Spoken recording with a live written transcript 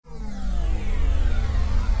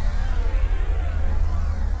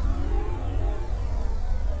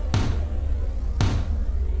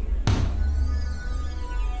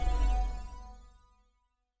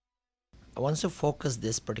I want to focus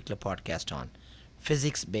this particular podcast on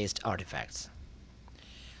physics-based artifacts.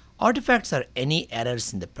 Artifacts are any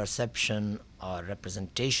errors in the perception or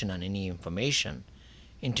representation on any information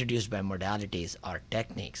introduced by modalities or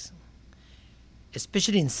techniques.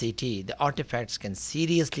 Especially in CT, the artifacts can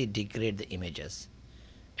seriously degrade the images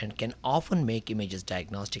and can often make images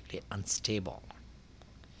diagnostically unstable.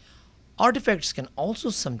 Artifacts can also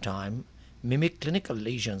sometimes mimic clinical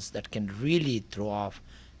lesions that can really throw off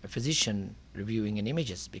a physician reviewing an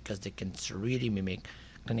images because they can really mimic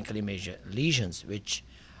clinical image lesions, which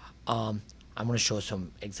I'm going to show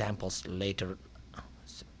some examples later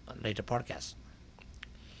podcast.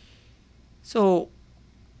 So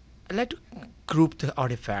I'd like to group the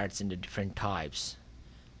artifacts into different types.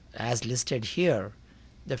 As listed here,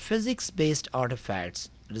 the physics-based artifacts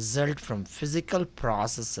result from physical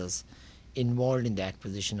processes involved in the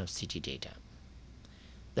acquisition of CT data.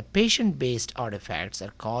 The patient-based artifacts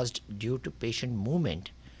are caused due to patient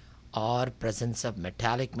movement or presence of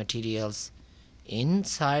metallic materials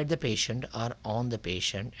inside the patient or on the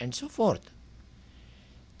patient and so forth.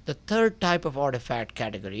 The third type of artifact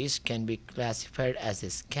categories can be classified as a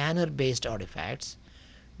scanner-based artifacts,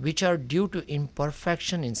 which are due to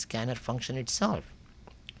imperfection in scanner function itself.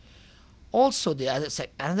 Also,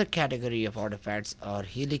 another category of artifacts are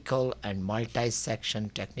helical and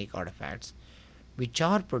multi-section technique artifacts, which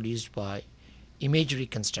are produced by image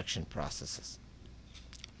reconstruction processes.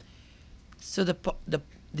 So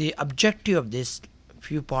the objective of this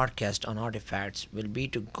few podcasts on artifacts will be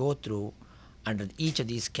to go through under each of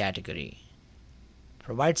these categories,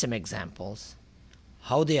 provide some examples,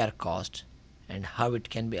 how they are caused, and how it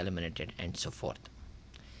can be eliminated, and so forth.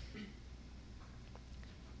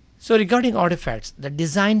 So regarding artifacts, the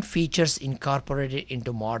design features incorporated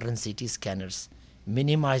into modern CT scanners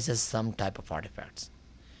minimizes some type of artifacts.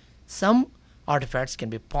 Some artifacts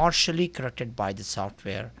can be partially corrected by the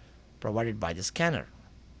software provided by the scanner.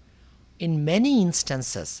 In many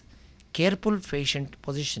instances, careful patient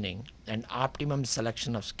positioning and optimum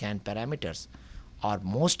selection of scan parameters are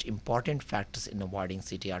most important factors in avoiding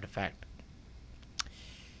CT artifact.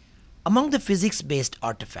 Among the physics-based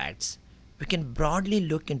artifacts, we can broadly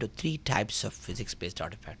look into three types of physics-based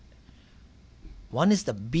artifact. One is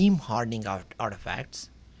the beam hardening artifacts,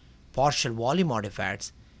 partial volume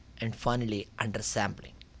artifacts, and finally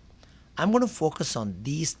undersampling. I'm going to focus on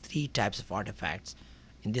these three types of artifacts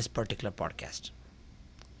in this particular podcast.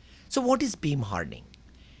 So what is beam hardening?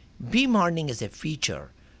 Beam hardening is a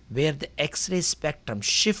feature where the X-ray spectrum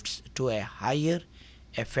shifts to a higher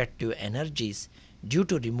effective energies due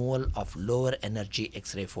to removal of lower energy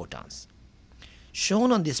X-ray photons.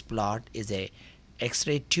 Shown on this plot is a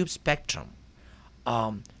X-ray tube spectrum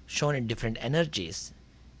shown in different energies.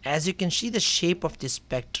 As you can see, the shape of this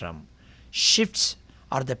spectrum shifts,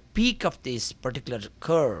 or the peak of this particular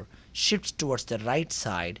curve shifts towards the right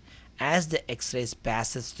side as the X-rays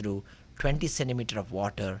passes through 20 centimeter of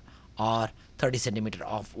water or 30 centimeter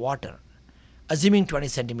of water. Assuming 20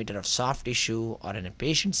 centimeter of soft tissue or in a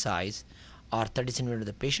patient size or 30 centimeter of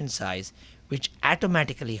the patient size, which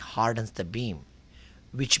automatically hardens the beam,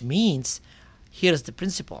 which means here is the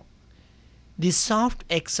principle. The soft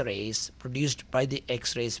X-rays produced by the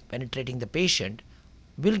X-rays penetrating the patient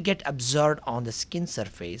will get absorbed on the skin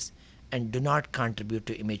surface and do not contribute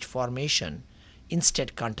to image formation,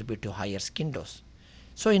 instead contribute to higher skin dose.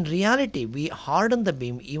 So in reality, we harden the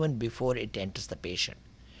beam even before it enters the patient.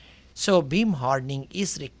 So beam hardening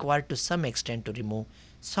is required to some extent to remove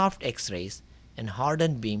soft X-rays and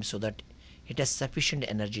harden beam so that it has sufficient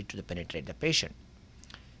energy to penetrate the patient.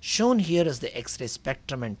 Shown here is the X-ray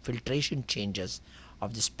spectrum and filtration changes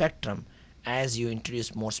of the spectrum. As you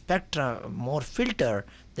introduce more filter,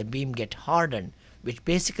 the beam get hardened, which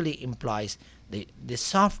basically implies the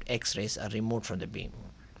soft X-rays are removed from the beam.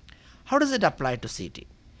 How does it apply to CT?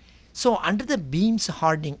 So under the beams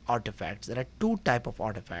hardening artifacts, there are two types of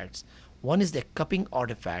artifacts. One is the cupping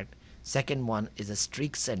artifact. Second one is the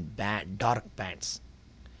streaks and dark bands.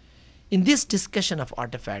 In this discussion of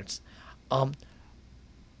artifacts,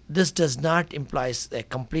 this does not imply a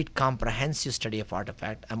complete comprehensive study of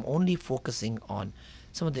artifact. I'm only focusing on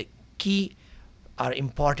some of the key or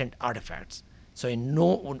important artifacts. So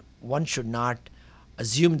one should not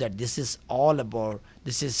assume that this is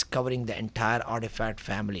covering the entire artifact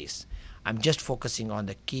families. I'm just focusing on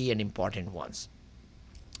the key and important ones.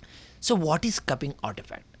 So what is cupping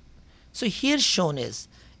artifact? So here shown is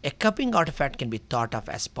a cupping artifact can be thought of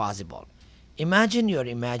as possible. Imagine you're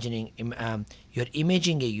imaging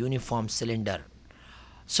a uniform cylinder.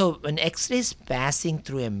 So when X-rays passing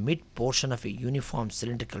through a mid portion of a uniform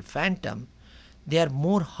cylindrical phantom, they are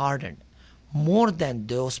more hardened. more than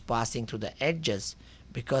those passing through the edges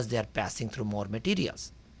because they are passing through more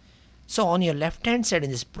materials. So on your left hand side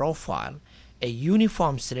in this profile, a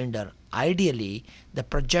uniform cylinder, ideally the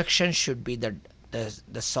projection should be the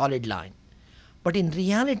solid line. But in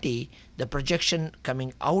reality, the projection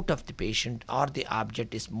coming out of the patient or the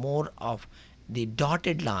object is more of the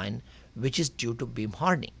dotted line, which is due to beam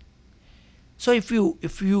hardening. So if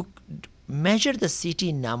you measure the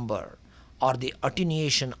CT number or the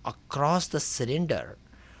attenuation across the cylinder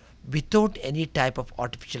without any type of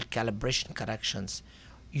artificial calibration corrections,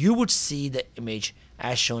 you would see the image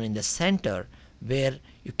as shown in the center, where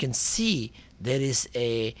you can see there is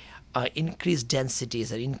a increased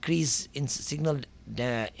densities or increase in signal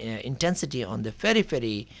intensity on the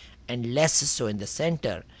periphery and less so in the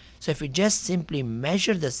center. So if you just simply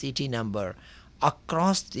measure the CT number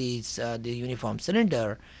across the uniform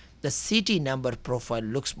cylinder, the CT number profile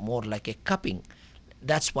looks more like a cupping.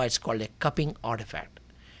 That's why it's called a cupping artifact.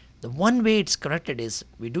 The one way it's corrected is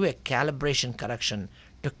we do a calibration correction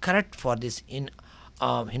to correct for this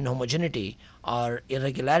inhomogeneity or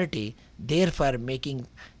irregularity, therefore making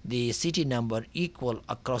the CT number equal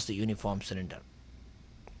across the uniform cylinder.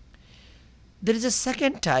 There is a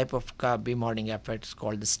second type of beam hardening effects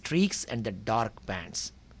called the streaks and the dark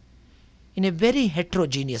bands. In a very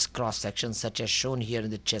heterogeneous cross section such as shown here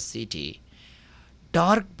in the chest CT,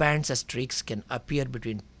 dark bands or streaks can appear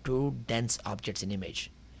between two dense objects in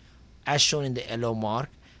image. As shown in the yellow mark,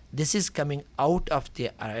 this is coming out of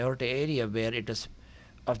the aorta area where it is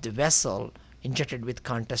of the vessel injected with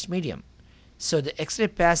contrast medium. So the X-ray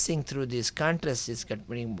passing through this contrast is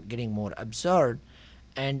getting more absorbed,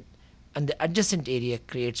 and the adjacent area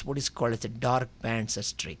creates what is called as the dark bands or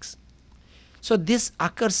streaks. So this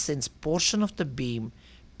occurs since portion of the beam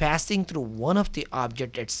passing through one of the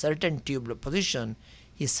object at certain tubular position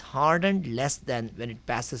is hardened less than when it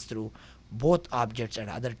passes through both objects at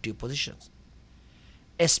other tube positions.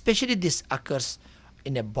 Especially this occurs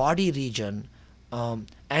in a body region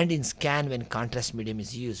and in scan when contrast medium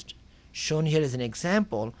is used. Shown here is an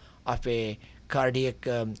example of a cardiac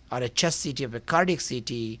or a chest CT of a cardiac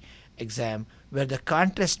CT exam where the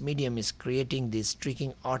contrast medium is creating these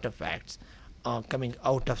streaking artifacts coming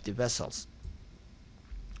out of the vessels.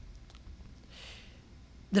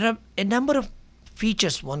 There are a number of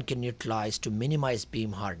features one can utilize to minimize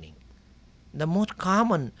beam hardening. The most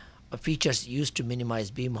common features used to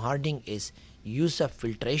minimize beam hardening is use of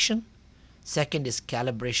filtration, second is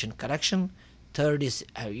calibration correction, third is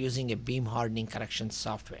using a beam hardening correction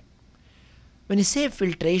software. When you say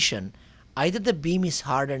filtration, either the beam is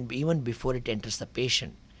hardened even before it enters the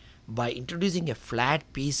patient by introducing a flat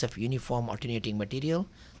piece of uniform attenuating material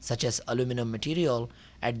such as aluminum material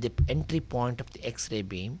at the entry point of the X-ray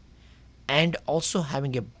beam, and also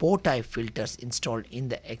having a bow tie filters installed in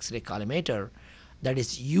the X-ray collimator that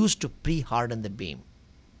is used to pre-harden the beam.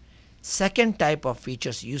 Second type of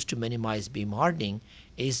features used to minimize beam hardening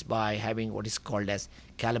is by having what is called as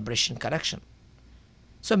calibration correction.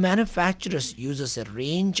 So manufacturers uses a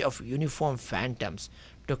range of uniform phantoms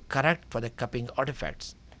to correct for the cupping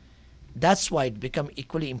artifacts. That's why it becomes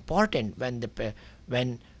equally important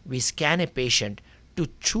when we scan a patient to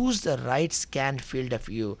choose the right scan field of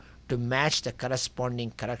view to match the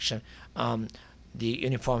corresponding correction, the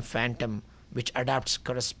uniform phantom, which adapts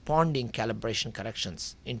corresponding calibration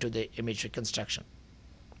corrections into the image reconstruction.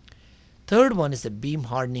 Third one is the beam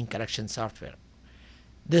hardening correction software.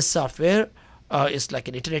 This software is like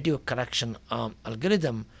an iterative correction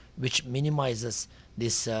algorithm which minimizes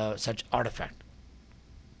this such artifact.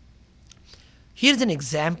 Here's an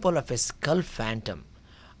example of a skull phantom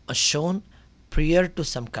shown prior to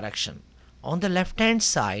some correction. On the left hand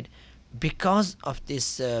side, because of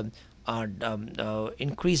this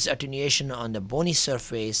increased attenuation on the bony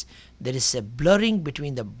surface, there is a blurring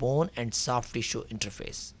between the bone and soft tissue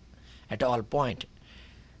interface at all point.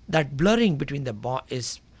 That blurring between the bone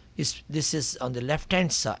this is on the left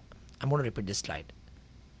hand side. I'm going to repeat this slide.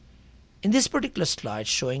 In this particular slide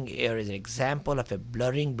showing here is an example of a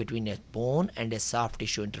blurring between a bone and a soft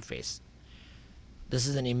tissue interface. This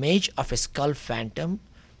is an image of a skull phantom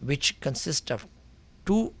which consists of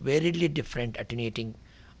two variedly different attenuating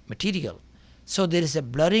material. So there is a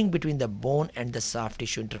blurring between the bone and the soft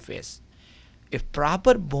tissue interface. If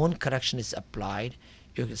proper bone correction is applied,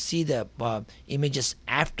 you can see the images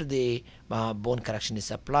after the bone correction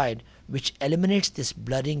is applied, which eliminates this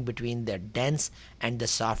blurring between the dense and the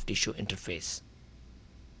soft tissue interface.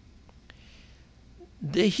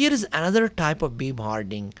 Here is another type of beam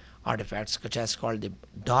hardening artifacts which is called the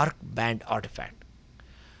dark band artifact.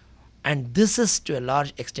 And this is to a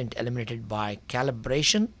large extent eliminated by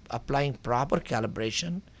calibration, applying proper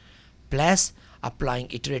calibration, plus applying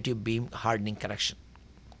iterative beam hardening correction.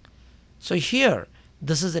 So here,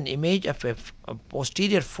 this is an image of a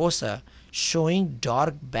posterior fossa showing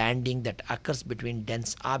dark banding that occurs between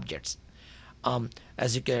dense objects,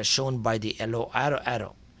 as you can shown by the yellow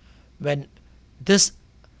arrow. When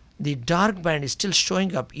the dark band is still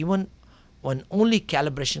showing up even when only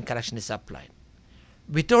calibration correction is applied.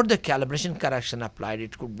 Without the calibration correction applied,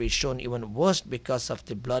 it could be shown even worse because of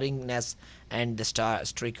the blurriness and the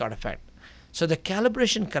streak artifact. So the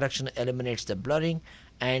calibration correction eliminates the blurring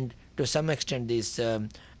and to some extent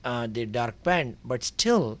the dark band, but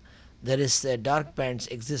still there is dark bands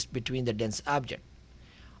exist between the dense object.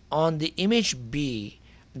 On the image B,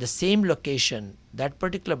 the same location, that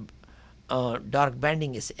particular dark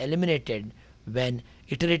banding is eliminated when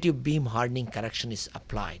iterative beam hardening correction is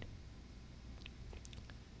applied.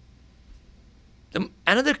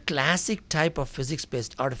 Another classic type of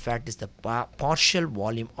physics-based artifact is the partial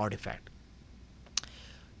volume artifact.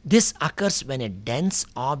 This occurs when a dense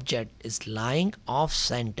object is lying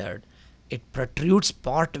off-centered. It protrudes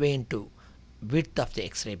partway into width of the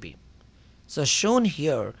X-ray beam. So shown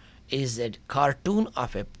here is a cartoon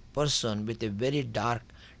of a person with a very dark,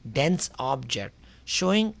 dense object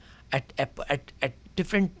showing at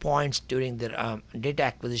different points during the data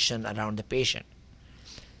acquisition around the patient.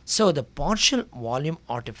 So the partial volume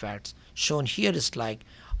artifacts shown here is like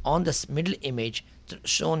on this middle image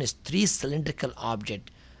shown is three cylindrical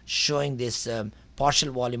objects showing this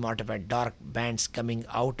partial volume artifact, dark bands coming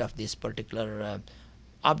out of these particular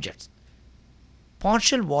objects.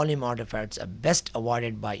 Partial volume artifacts are best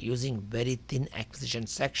avoided by using very thin acquisition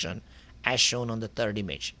section as shown on the third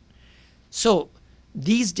image. So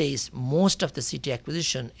these days most of the CT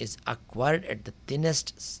acquisition is acquired at the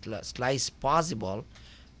thinnest slice possible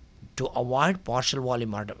to avoid partial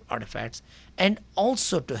volume artifacts and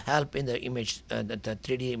also to help in the image, the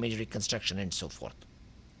 3D image reconstruction and so forth.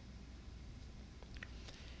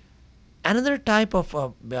 Another type of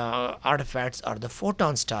artifacts are the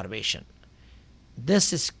photon starvation.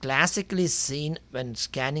 This is classically seen when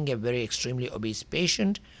scanning a very extremely obese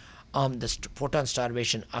patient. The photon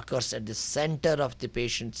starvation occurs at the center of the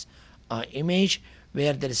patient's image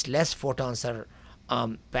where there is less photons are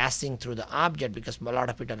passing through the object because a lot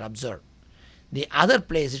of it are observed. The other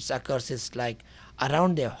place it occurs is like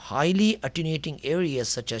around the highly attenuating areas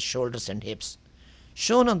such as shoulders and hips.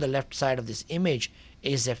 Shown on the left side of this image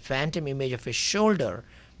is a phantom image of a shoulder.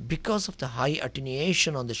 Because of the high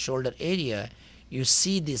attenuation on the shoulder area, you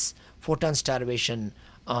see this photon starvation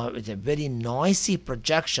with a very noisy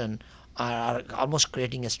projection almost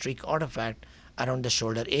creating a streak artifact around the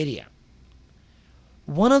shoulder area.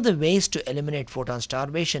 One of the ways to eliminate photon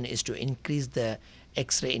starvation is to increase the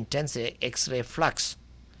X-ray intensity, X-ray flux.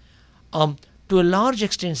 To a large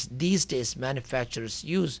extent these days manufacturers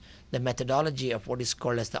use the methodology of what is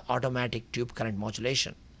called as the automatic tube current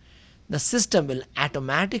modulation. The system will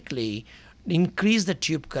automatically increase the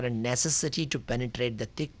tube current necessity to penetrate the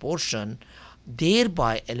thick portion,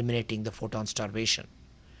 thereby eliminating the photon starvation.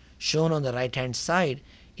 Shown on the right hand side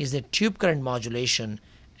is the tube current modulation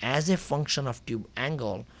as a function of tube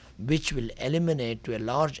angle, which will eliminate to a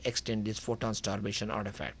large extent this photon starvation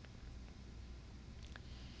artifact.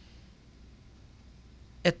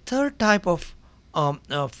 A third type of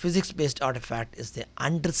physics-based artifact is the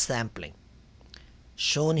undersampling.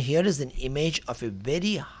 Shown here is an image of a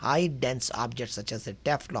very high dense object such as a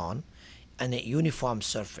Teflon and a uniform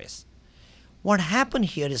surface. What happened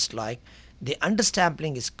here is like the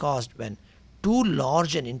undersampling is caused when too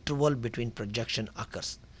large an interval between projection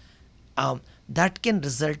occurs. That can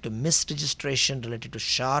result to misregistration related to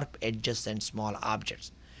sharp edges and small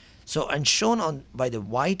objects. So, and shown on by the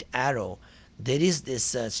white arrow, there is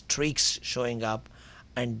this streaks showing up,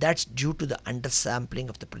 and that's due to the undersampling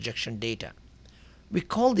of the projection data. We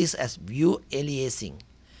call this as view aliasing.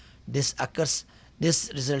 This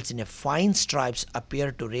results in a fine stripes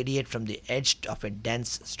appear to radiate from the edge of a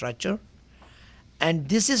dense structure, and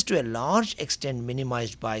this is to a large extent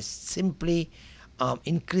minimized by simply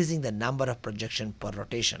increasing the number of projection per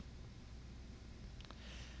rotation.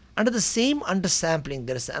 Under the same undersampling,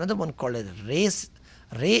 there is another one called as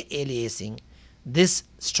ray aliasing. These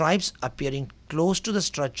stripes appearing close to the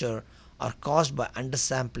structure are caused by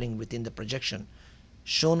undersampling within the projection,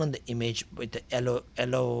 shown on the image with the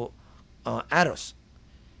yellow arrows.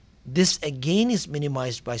 This again is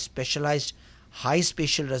minimized by specialized high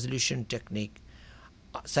spatial resolution technique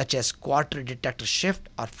such as quarter detector shift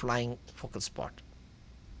or flying focal spot.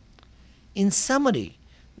 In summary,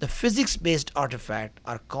 the physics-based artifacts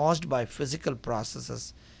are caused by physical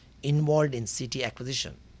processes involved in CT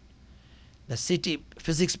acquisition. The city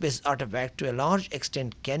physics-based artifact to a large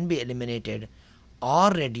extent can be eliminated or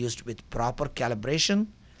reduced with proper calibration,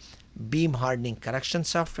 beam hardening correction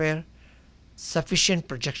software, sufficient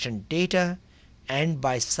projection data, and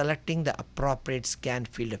by selecting the appropriate scan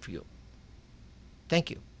field of view. Thank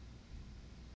you.